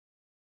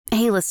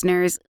Hey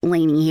listeners,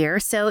 Lainey here.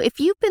 So if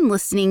you've been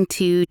listening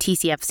to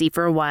TCFC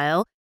for a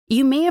while,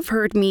 you may have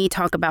heard me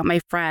talk about my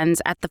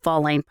friends at the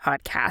Fall Line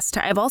podcast.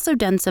 I've also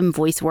done some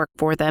voice work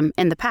for them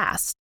in the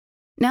past.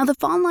 Now, the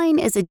Fall Line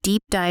is a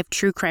deep dive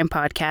true crime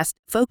podcast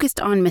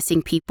focused on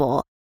missing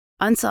people,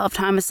 unsolved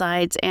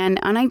homicides, and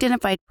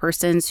unidentified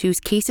persons whose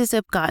cases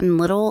have gotten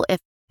little, if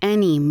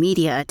any,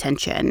 media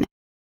attention.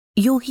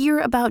 You'll hear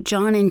about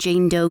John and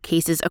Jane Doe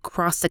cases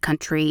across the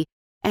country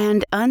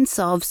and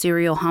unsolved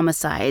serial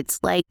homicides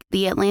like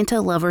the Atlanta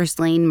Lovers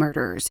Lane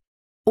murders,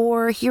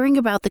 or hearing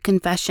about the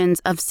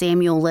confessions of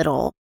Samuel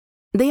Little.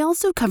 They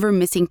also cover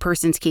missing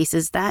persons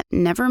cases that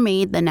never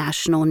made the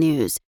national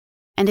news.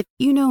 And if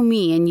you know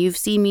me and you've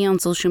seen me on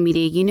social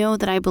media, you know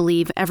that I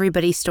believe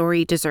everybody's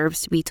story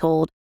deserves to be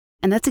told,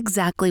 and that's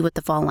exactly what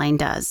the Fall Line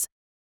does.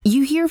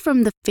 You hear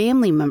from the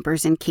family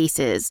members in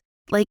cases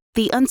like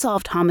the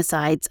unsolved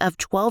homicides of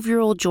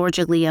 12-year-old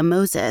Georgia Leah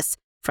Moses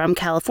from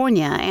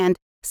California and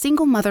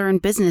single mother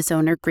and business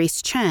owner Grace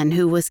Chen,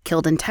 who was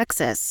killed in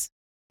Texas.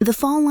 The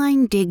Fall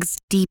Line digs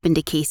deep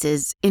into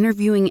cases,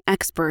 interviewing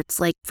experts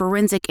like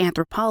forensic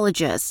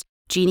anthropologists,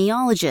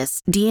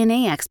 genealogists,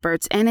 DNA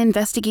experts, and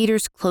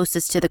investigators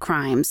closest to the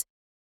crimes.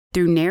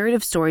 Through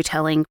narrative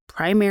storytelling,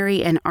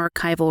 primary and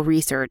archival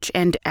research,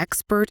 and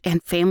expert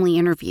and family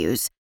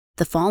interviews,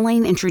 the Fall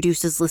Line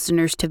introduces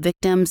listeners to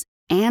victims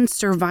and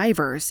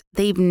survivors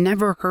they've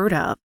never heard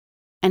of,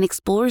 and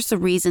explores the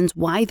reasons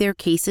why their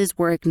cases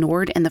were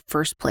ignored in the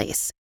first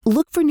place.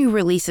 Look for new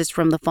releases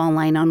from the Fall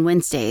Line on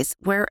Wednesdays,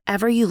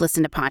 wherever you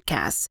listen to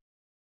podcasts.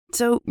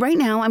 So right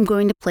now, I'm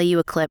going to play you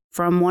a clip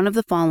from one of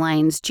the Fall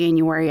Line's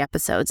January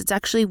episodes. It's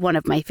actually one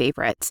of my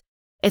favorites.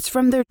 It's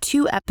from their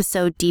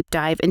 2-episode deep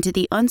dive into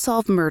the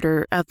unsolved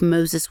murder of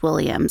Moses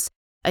Williams,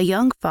 a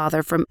young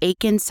father from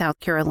Aiken, South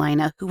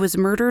Carolina, who was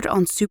murdered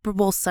on Super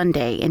Bowl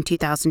Sunday in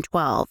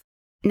 2012.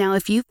 Now,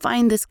 if you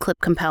find this clip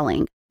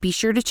compelling, be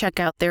sure to check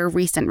out their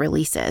recent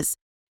releases.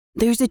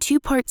 There's a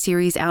 2-part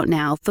series out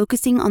now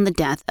focusing on the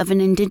death of an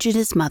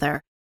Indigenous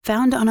mother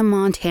found on a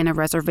Montana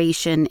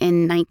reservation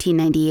in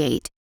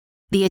 1998,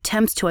 the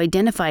attempts to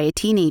identify a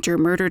teenager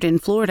murdered in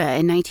Florida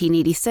in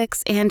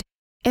 1986, and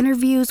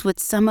interviews with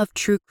some of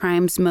true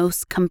crime's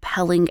most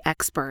compelling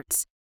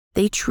experts.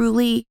 They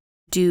truly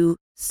do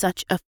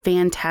such a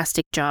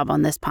fantastic job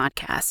on this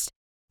podcast.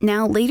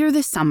 Now, later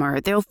this summer,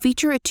 they'll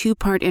feature a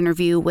 2-part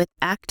interview with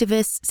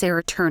activist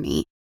Sarah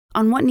Turney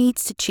on what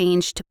needs to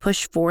change to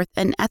push forth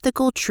an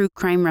ethical true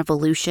crime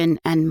revolution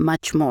and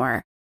much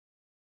more.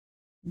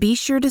 Be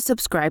sure to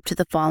subscribe to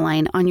the Fall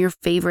Line on your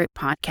favorite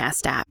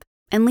podcast app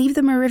and leave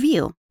them a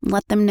review.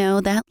 Let them know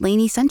that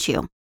Lainey sent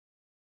you.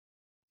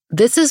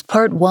 This is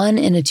part 1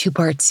 in a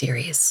 2-part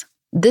series.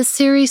 This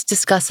series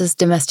discusses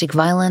domestic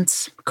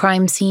violence,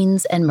 crime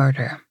scenes, and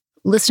murder.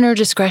 Listener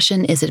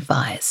discretion is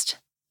advised.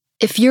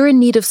 If you're in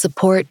need of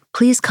support,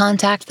 please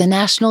contact the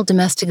National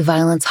Domestic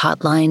Violence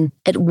Hotline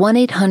at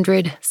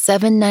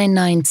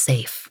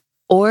 1-800-799-SAFE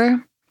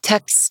or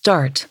text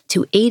START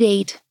to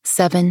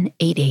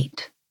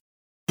 88788.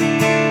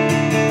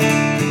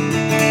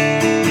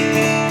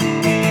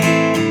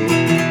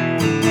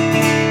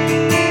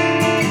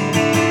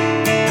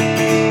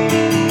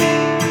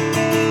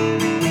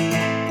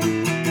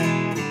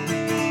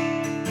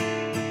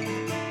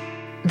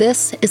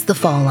 This is the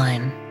Fall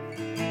Line.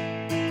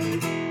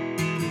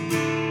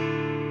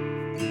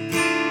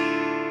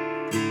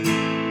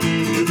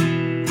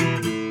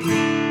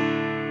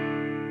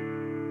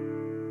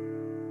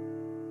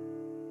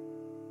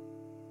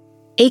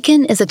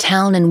 Aiken is a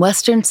town in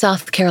western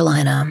South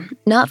Carolina,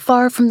 not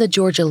far from the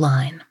Georgia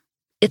line.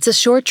 It's a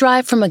short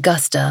drive from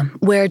Augusta,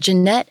 where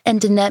Jeanette and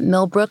Danette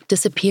Millbrook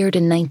disappeared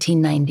in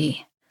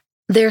 1990.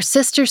 They're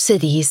sister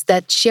cities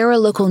that share a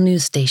local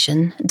news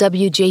station,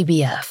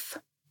 WJBF.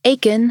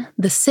 Aiken,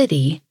 the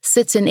city,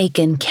 sits in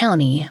Aiken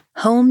County,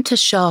 home to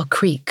Shaw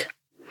Creek.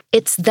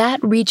 It's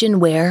that region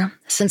where,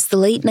 since the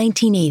late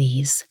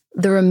 1980s,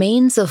 the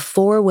remains of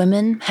 4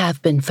 women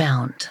have been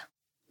found.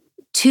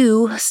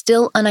 2,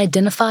 still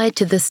unidentified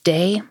to this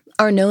day,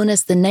 are known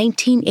as the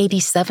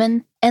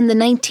 1987 and the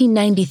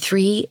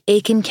 1993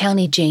 Aiken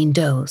County Jane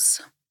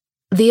Does.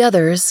 The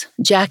others,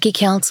 Jackie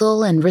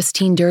Council and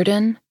Ristine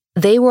Durden,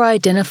 they were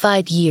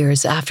identified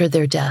years after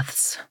their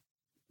deaths.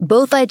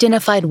 Both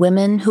identified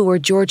women who were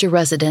Georgia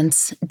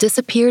residents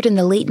disappeared in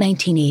the late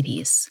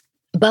 1980s,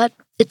 but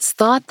it's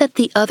thought that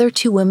the other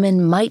 2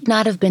 women might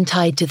not have been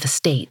tied to the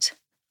state.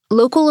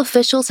 Local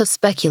officials have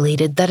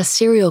speculated that a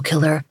serial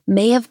killer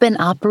may have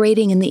been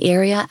operating in the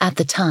area at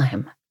the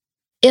time.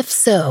 If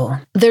so,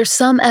 there's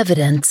some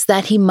evidence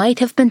that he might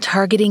have been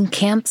targeting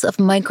camps of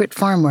migrant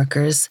farm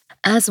workers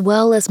as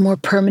well as more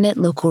permanent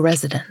local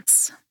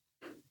residents.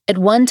 At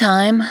one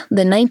time,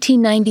 the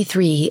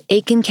 1993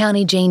 Aiken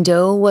County Jane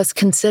Doe was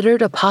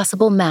considered a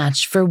possible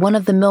match for one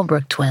of the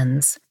Millbrook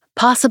twins,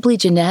 possibly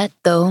Jeanette,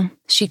 though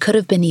she could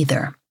have been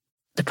either.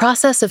 The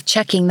process of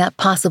checking that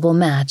possible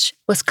match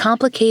was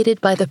complicated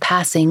by the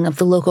passing of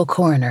the local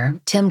coroner,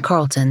 Tim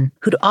Carlton,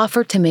 who'd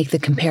offered to make the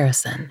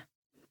comparison.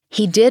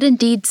 He did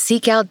indeed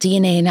seek out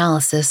DNA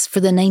analysis for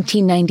the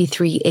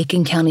 1993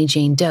 Aiken County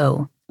Jane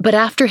Doe, But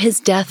after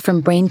his death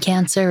from brain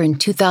cancer in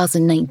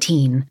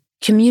 2019,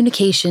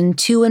 communication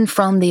to and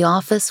from the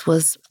office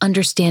was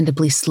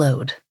understandably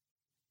slowed.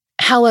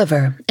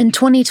 However, in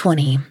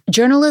 2020,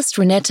 journalist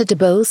Renetta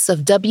DeBose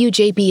of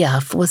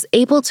WJBF was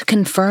able to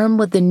confirm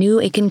with the new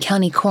Aiken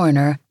County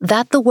coroner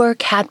that the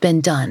work had been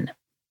done.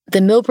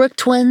 The Millbrook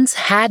twins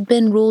had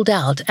been ruled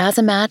out as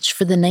a match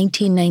for the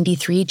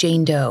 1993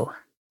 Jane Doe.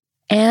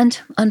 And,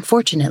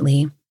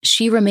 unfortunately,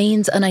 she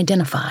remains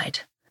unidentified.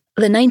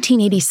 The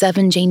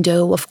 1987 Jane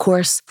Doe, of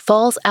course,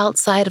 falls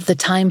outside of the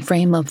time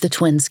frame of the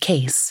twins'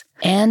 case,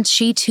 and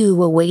she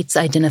too awaits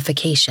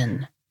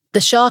identification.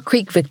 The Shaw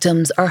Creek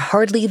victims are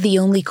hardly the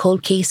only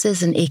cold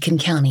cases in Aiken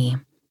County,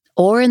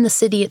 or in the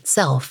city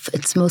itself,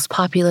 its most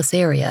populous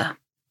area.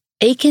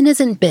 Aiken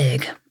isn't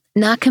big,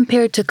 not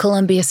compared to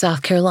Columbia,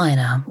 South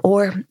Carolina,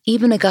 or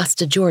even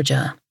Augusta,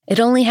 Georgia. It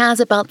only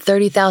has about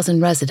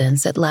 30,000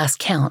 residents at last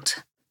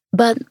count.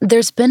 But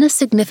there's been a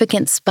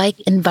significant spike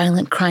in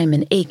violent crime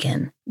in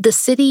Aiken, the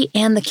city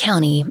and the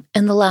county,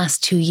 in the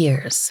last 2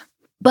 years.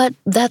 But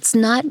that's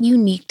not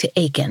unique to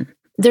Aiken.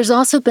 There's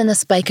also been a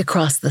spike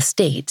across the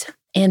state.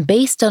 And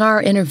based on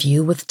our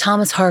interview with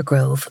Thomas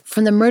Hargrove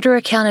from the Murder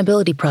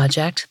Accountability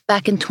Project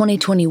back in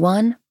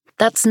 2021,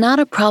 that's not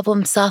a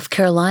problem South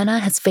Carolina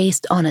has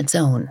faced on its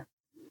own.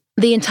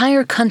 The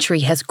entire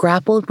country has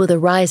grappled with a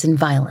rise in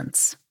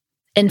violence.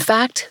 In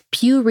fact,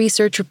 Pew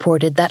Research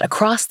reported that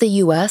across the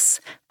U.S.,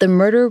 the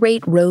murder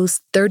rate rose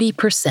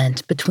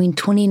 30% between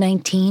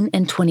 2019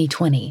 and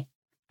 2020.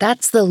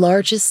 That's the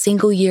largest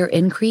single-year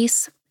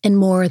increase in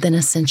more than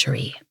a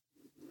century.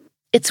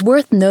 It's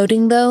worth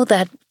noting, though,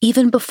 that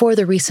even before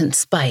the recent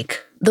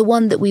spike, the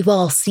one that we've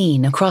all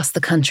seen across the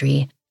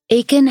country,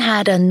 Aiken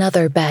had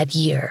another bad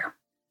year.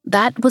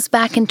 That was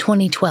back in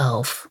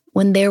 2012,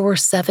 when there were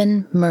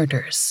 7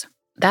 murders.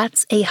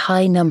 That's a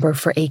high number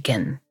for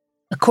Aiken.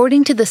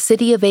 According to the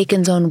City of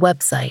Aiken's own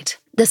website,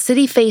 the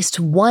city faced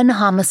 1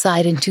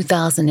 homicide in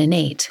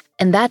 2008,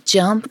 and that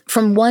jump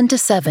from 1 to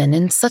 7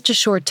 in such a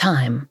short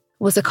time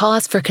was a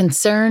cause for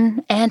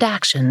concern and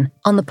action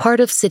on the part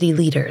of city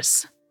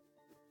leaders.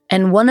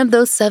 And one of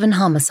those 7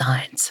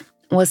 homicides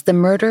was the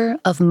murder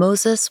of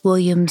Moses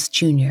Williams,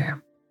 Jr.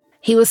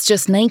 He was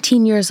just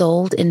 19 years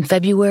old in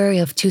February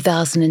of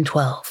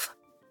 2012.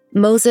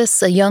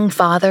 Moses, a young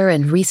father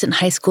and recent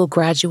high school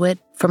graduate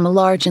from a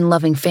large and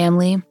loving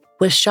family,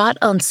 was shot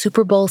on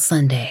Super Bowl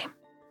Sunday.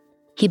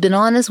 He'd been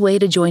on his way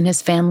to join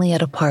his family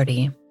at a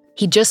party.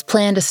 He just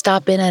planned to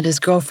stop in at his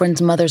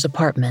girlfriend's mother's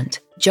apartment,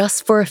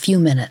 just for a few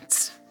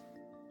minutes.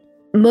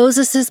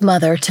 Moses'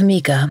 mother,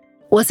 Tamika,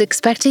 was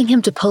expecting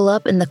him to pull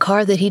up in the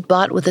car that he'd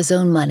bought with his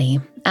own money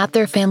at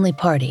their family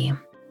party,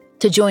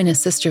 to join his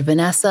sister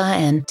Vanessa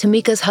and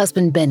Tamika's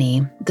husband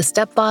Benny, the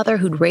stepfather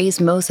who'd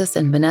raised Moses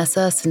and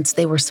Vanessa since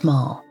they were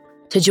small,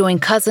 to join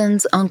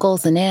cousins,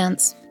 uncles, and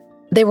aunts.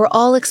 They were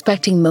all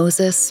expecting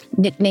Moses,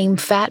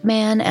 nicknamed Fat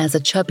Man as a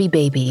chubby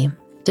baby,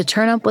 to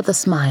turn up with a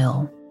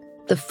smile,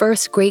 the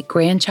first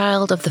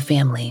great-grandchild of the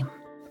family,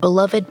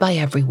 beloved by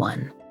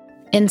everyone.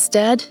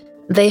 Instead,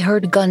 they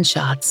heard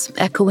gunshots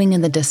echoing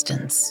in the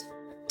distance.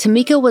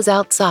 Tamika was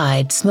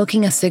outside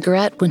smoking a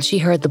cigarette when she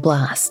heard the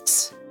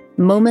blasts.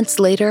 Moments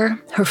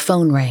later, her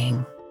phone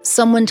rang.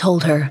 Someone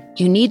told her,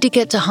 "You need to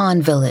get to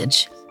Han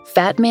Village.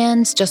 Fat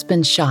Man's just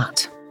been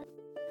shot."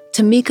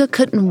 Tamika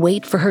couldn't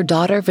wait for her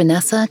daughter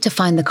Vanessa to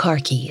find the car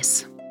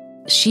keys.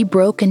 She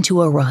broke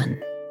into a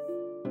run.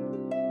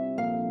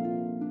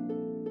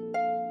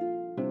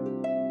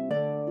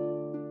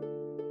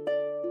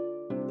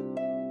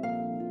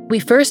 We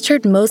first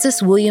heard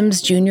Moses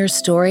Williams Jr.'s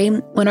story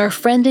when our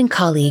friend and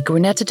colleague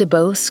Renetta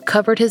DeBose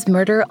covered his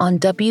murder on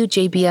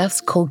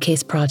WJBF's Cold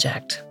Case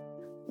Project.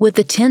 With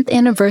the 10th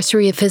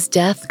anniversary of his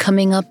death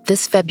coming up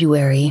this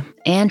February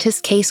and his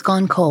case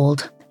gone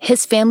cold,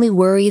 his family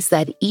worries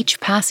that each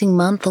passing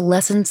month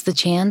lessens the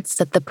chance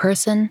that the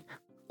person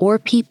or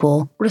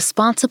people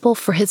responsible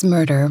for his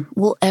murder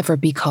will ever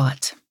be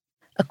caught.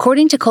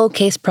 According to Cold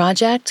Case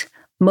Project,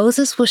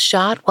 Moses was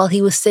shot while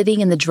he was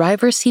sitting in the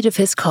driver's seat of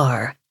his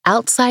car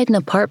outside an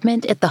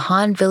apartment at the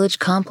Han Village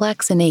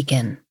complex in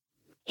Aiken.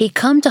 He'd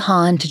come to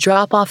Han to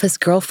drop off his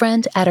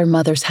girlfriend at her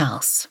mother's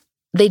house.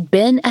 They'd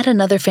been at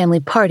another family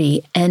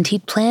party, and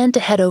he'd planned to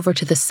head over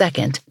to the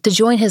second to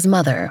join his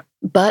mother,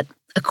 but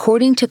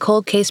according to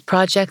Cold Case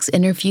Project's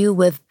interview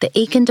with the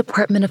Aiken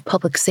Department of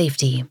Public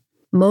Safety,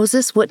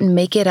 Moses wouldn't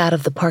make it out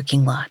of the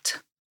parking lot.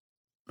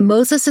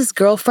 Moses'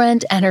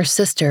 girlfriend and her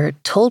sister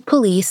told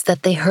police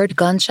that they heard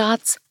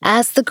gunshots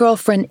as the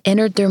girlfriend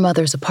entered their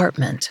mother's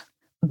apartment.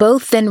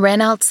 Both then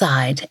ran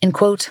outside and,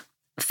 quote,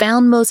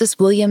 found Moses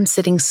Williams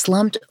sitting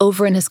slumped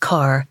over in his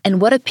car and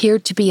what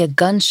appeared to be a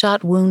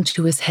gunshot wound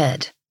to his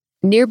head.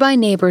 Nearby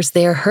neighbors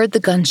there heard the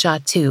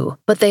gunshot too,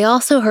 but they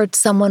also heard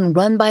someone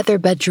run by their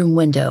bedroom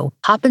window,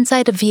 hop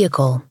inside a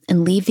vehicle,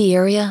 and leave the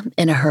area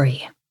in a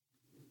hurry.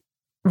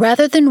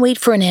 Rather than wait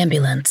for an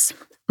ambulance,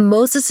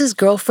 Moses'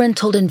 girlfriend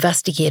told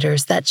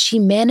investigators that she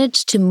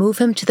managed to move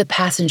him to the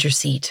passenger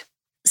seat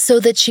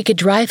so that she could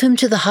drive him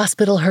to the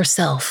hospital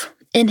herself,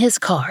 in his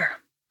car.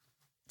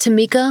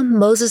 Tamika,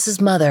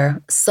 Moses'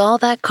 mother, saw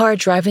that car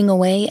driving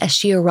away as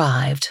she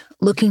arrived,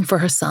 looking for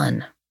her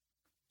son.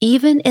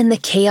 Even in the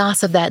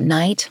chaos of that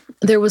night,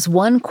 there was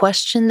one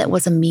question that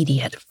was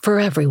immediate for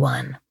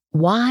everyone.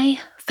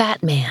 Why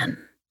Fat Man?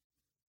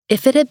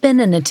 If it had been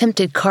an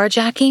attempted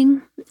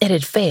carjacking, it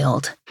had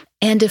failed.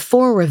 And if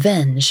for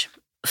revenge,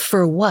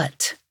 for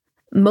what?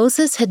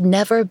 Moses had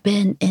never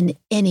been in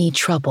any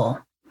trouble.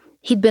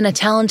 He'd been a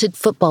talented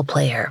football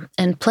player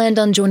and planned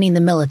on joining the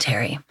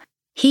military.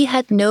 He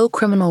had no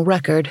criminal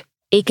record.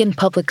 Aiken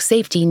Public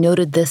Safety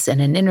noted this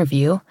in an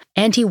interview,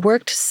 and he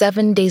worked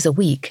 7 days a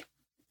week.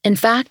 In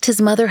fact,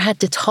 his mother had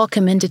to talk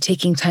him into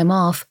taking time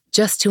off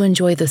just to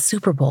enjoy the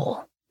Super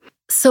Bowl.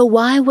 So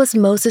why was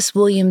Moses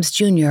Williams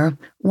Jr.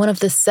 one of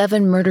the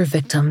 7 murder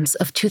victims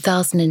of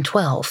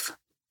 2012?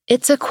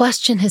 It's a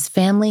question his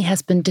family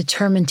has been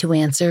determined to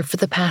answer for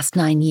the past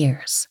 9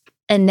 years.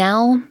 And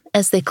now,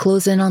 as they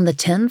close in on the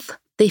 10th,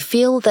 they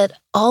feel that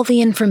all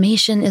the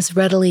information is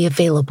readily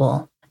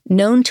available,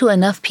 known to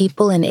enough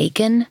people in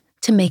Aiken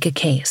to make a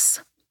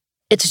case.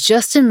 It's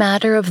just a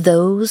matter of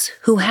those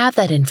who have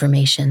that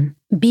information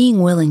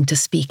being willing to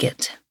speak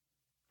it.